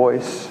thunderous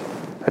voice,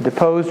 a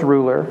deposed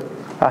ruler,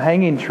 a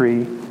hanging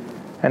tree,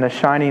 and a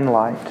shining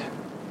light.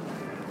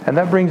 And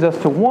that brings us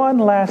to one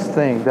last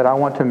thing that I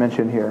want to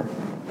mention here.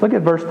 Look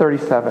at verse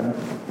 37.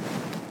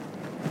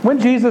 When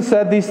Jesus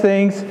said these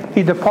things,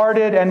 He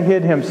departed and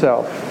hid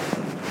Himself.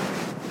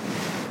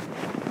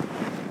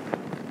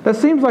 That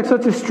seems like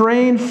such a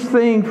strange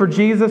thing for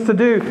Jesus to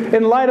do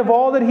in light of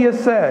all that He has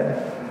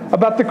said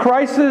about the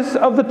crisis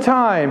of the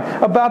time,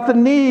 about the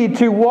need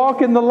to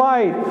walk in the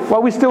light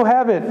while we still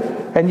have it.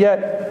 And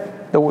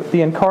yet,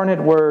 the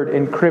incarnate Word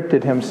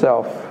encrypted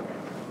Himself.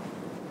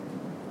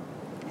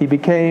 He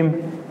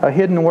became a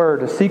hidden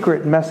word, a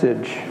secret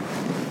message.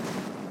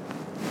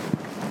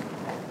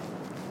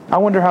 I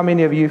wonder how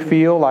many of you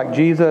feel like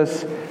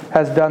Jesus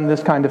has done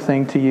this kind of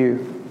thing to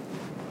you.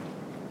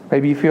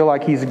 Maybe you feel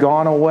like He's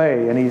gone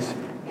away and He's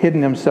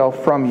hidden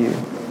Himself from you.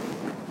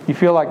 You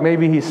feel like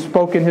maybe He's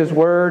spoken His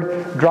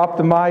word, dropped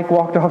the mic,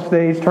 walked off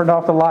stage, turned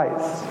off the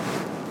lights.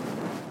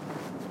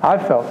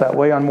 I've felt that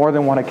way on more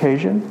than one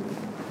occasion.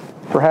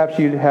 Perhaps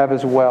you have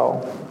as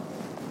well.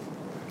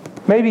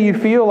 Maybe you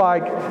feel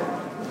like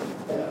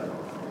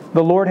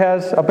the Lord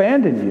has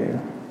abandoned you.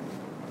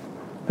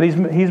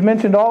 He's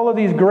mentioned all of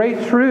these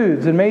great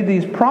truths and made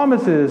these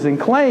promises and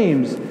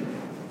claims,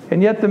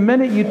 and yet the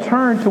minute you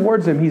turn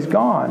towards Him, He's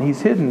gone,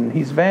 He's hidden,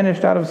 He's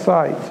vanished out of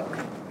sight.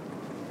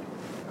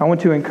 I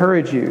want to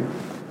encourage you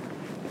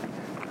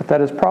that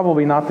that is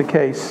probably not the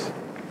case.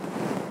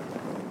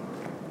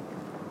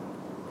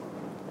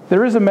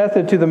 There is a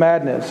method to the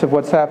madness of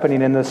what's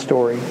happening in this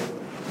story.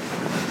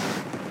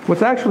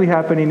 What's actually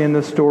happening in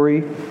this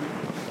story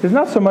is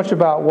not so much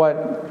about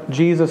what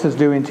Jesus is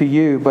doing to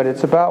you, but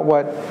it's about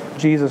what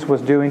Jesus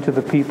was doing to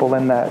the people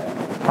in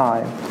that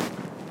time.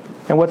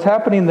 And what's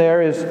happening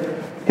there is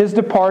His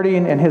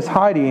departing and His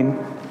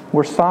hiding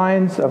were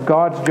signs of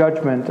God's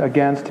judgment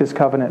against His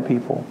covenant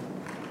people.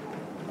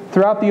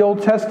 Throughout the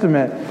Old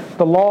Testament,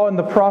 the law and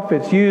the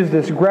prophets used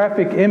this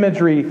graphic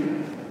imagery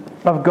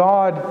of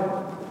God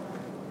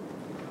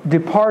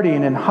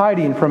departing and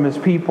hiding from His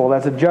people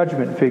as a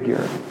judgment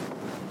figure.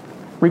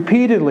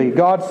 Repeatedly,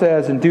 God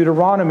says in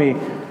Deuteronomy,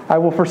 I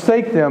will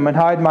forsake them and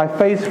hide my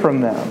face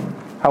from them.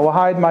 I will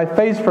hide my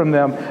face from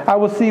them. I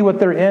will see what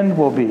their end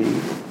will be.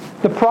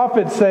 The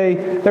prophets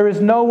say, there is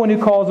no one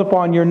who calls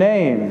upon your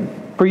name,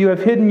 for you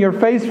have hidden your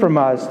face from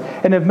us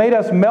and have made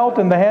us melt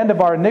in the hand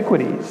of our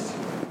iniquities.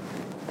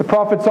 The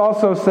prophets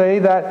also say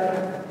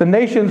that the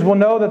nations will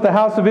know that the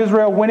house of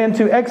Israel went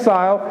into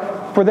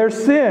exile for their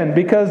sin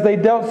because they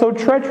dealt so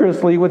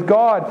treacherously with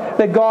God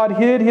that God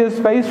hid His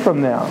face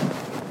from them.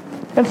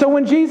 And so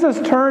when Jesus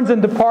turns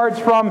and departs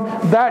from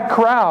that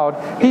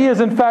crowd, He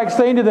is in fact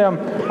saying to them,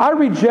 I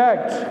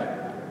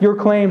reject your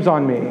claims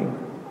on me.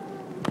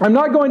 I'm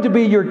not going to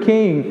be your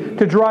king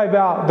to drive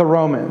out the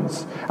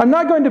Romans. I'm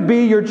not going to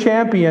be your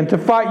champion to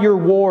fight your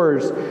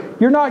wars.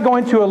 You're not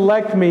going to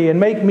elect me and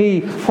make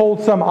me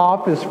hold some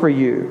office for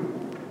you.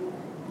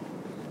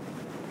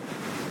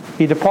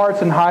 He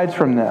departs and hides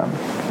from them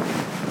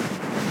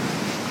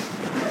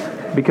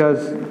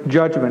because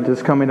judgment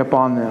is coming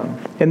upon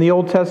them. In the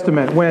Old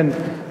Testament, when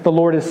the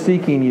Lord is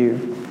seeking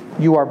you,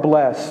 you are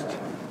blessed,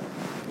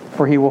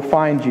 for He will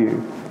find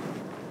you.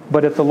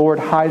 But if the Lord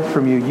hides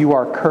from you, you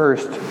are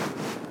cursed,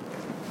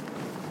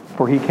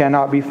 for He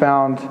cannot be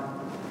found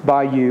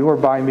by you or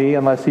by me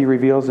unless He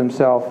reveals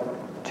Himself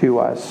to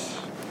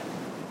us.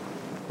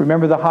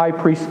 Remember the high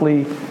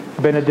priestly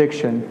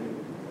benediction.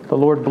 The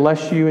Lord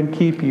bless you and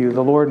keep you.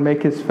 The Lord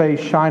make His face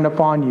shine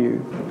upon you.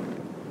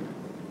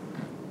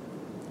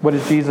 What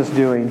is Jesus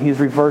doing? He's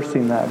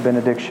reversing that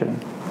benediction.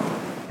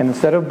 And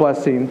instead of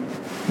blessing,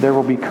 there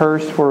will be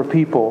curse for a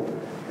people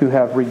who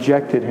have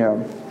rejected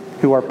Him,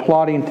 who are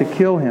plotting to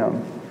kill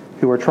Him,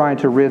 who are trying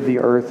to rid the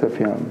earth of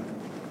Him.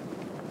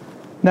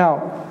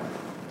 Now,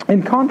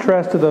 in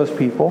contrast to those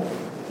people,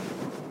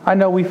 I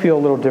know we feel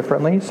a little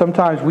differently.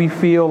 Sometimes we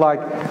feel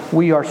like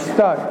we are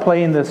stuck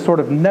playing this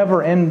sort of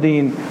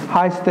never-ending,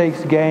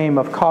 high-stakes game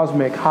of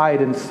cosmic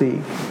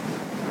hide-and-seek.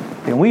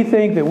 And we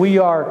think that we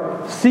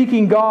are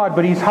seeking God,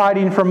 but He's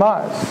hiding from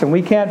us, and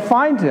we can't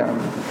find Him.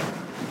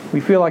 We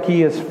feel like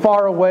He is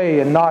far away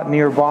and not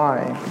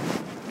nearby.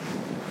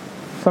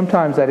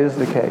 Sometimes that is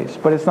the case,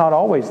 but it's not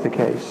always the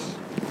case.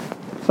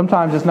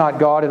 Sometimes it's not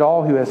God at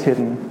all who has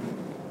hidden,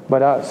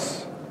 but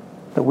us.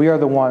 That we are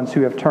the ones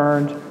who have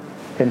turned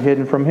and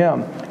hidden from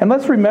Him. And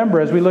let's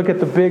remember, as we look at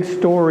the big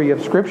story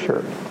of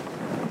Scripture,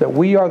 that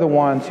we are the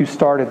ones who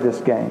started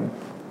this game.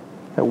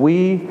 That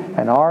we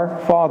and our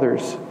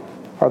fathers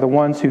are the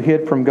ones who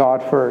hid from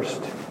God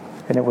first.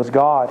 And it was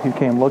God who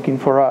came looking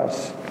for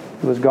us.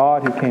 It was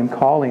God who came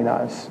calling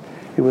us.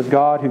 It was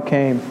God who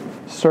came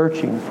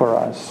searching for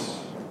us,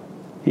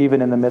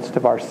 even in the midst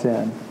of our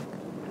sin.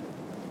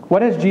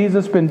 What has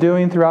Jesus been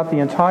doing throughout the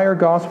entire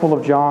Gospel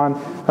of John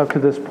up to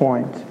this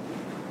point?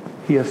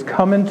 He has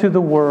come into the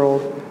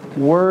world,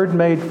 Word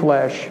made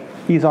flesh.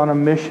 He's on a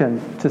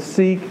mission to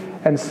seek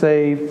and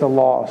save the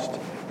lost.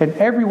 And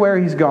everywhere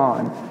He's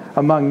gone,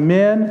 among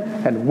men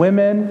and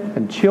women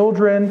and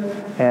children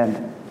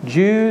and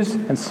Jews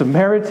and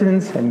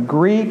Samaritans and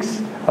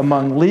Greeks,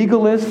 among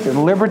legalists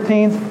and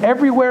libertines,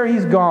 everywhere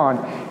He's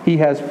gone, He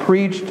has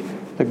preached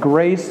the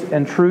grace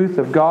and truth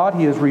of God.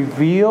 He has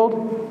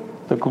revealed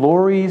the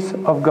glories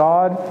of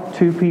God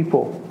to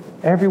people.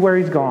 Everywhere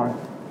He's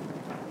gone.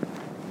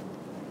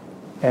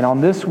 And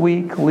on this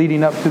week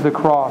leading up to the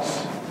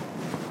cross,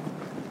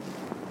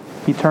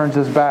 He turns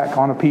His back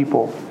on a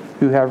people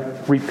who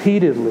have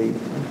repeatedly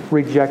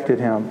rejected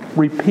Him,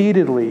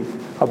 repeatedly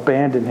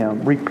abandoned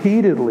Him,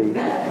 repeatedly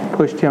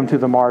pushed Him to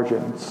the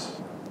margins.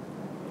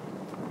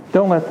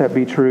 Don't let that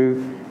be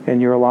true in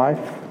your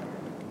life.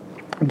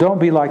 Don't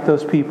be like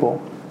those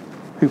people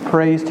who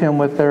praised Him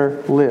with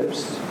their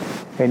lips,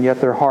 and yet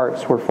their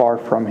hearts were far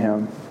from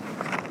Him.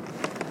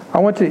 I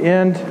want to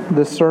end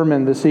this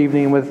sermon this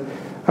evening with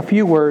a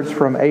few words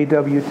from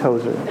A.W.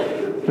 Tozer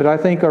that I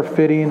think are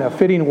a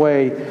fitting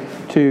way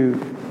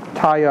to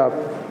tie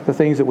up the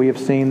things that we have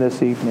seen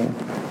this evening.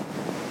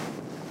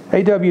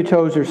 A.W.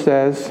 Tozer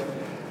says,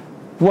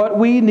 "What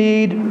we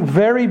need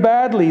very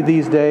badly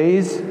these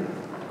days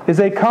is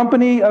a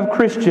company of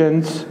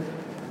Christians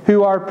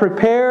who are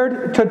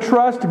prepared to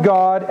trust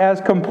God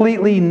as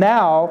completely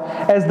now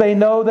as they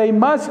know they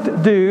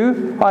must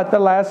do at the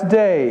last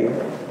day.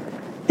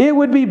 It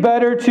would be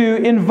better to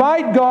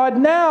invite God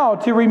now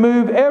to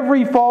remove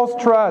every false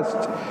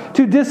trust,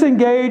 to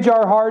disengage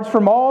our hearts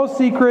from all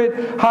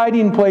secret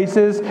hiding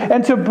places,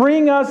 and to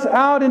bring us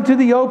out into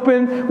the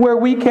open where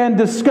we can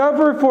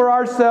discover for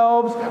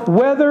ourselves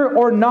whether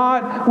or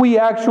not we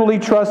actually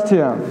trust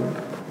Him.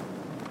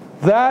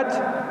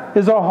 That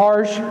is a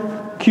harsh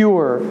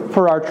cure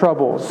for our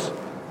troubles,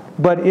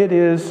 but it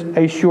is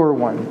a sure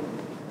one.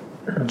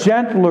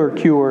 Gentler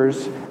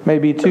cures may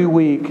be too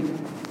weak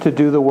to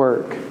do the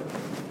work.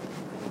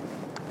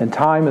 And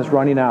time is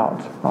running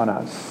out on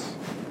us."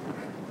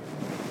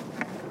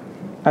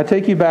 I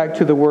take you back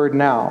to the word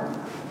now.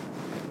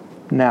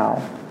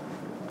 Now.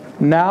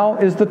 Now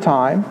is the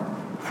time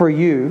for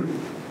you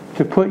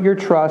to put your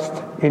trust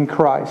in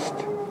Christ.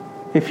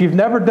 If you've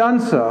never done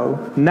so,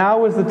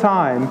 now is the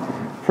time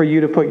for you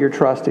to put your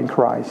trust in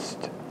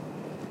Christ.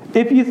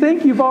 If you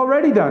think you've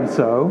already done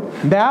so,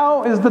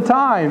 now is the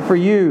time for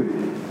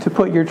you to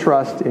put your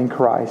trust in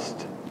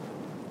Christ.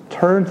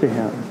 Turn to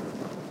Him.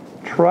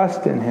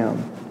 Trust in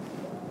Him.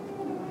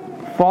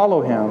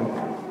 Follow Him,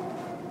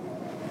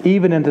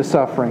 even into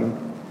suffering,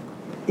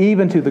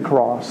 even to the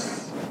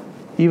cross,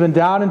 even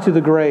down into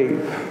the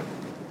grave,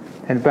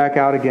 and back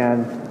out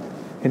again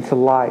into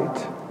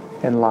light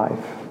and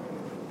life.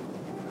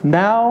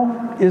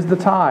 Now is the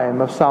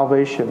time of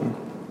salvation.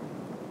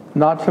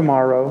 Not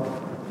tomorrow,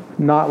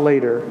 not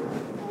later,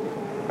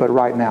 but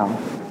right now.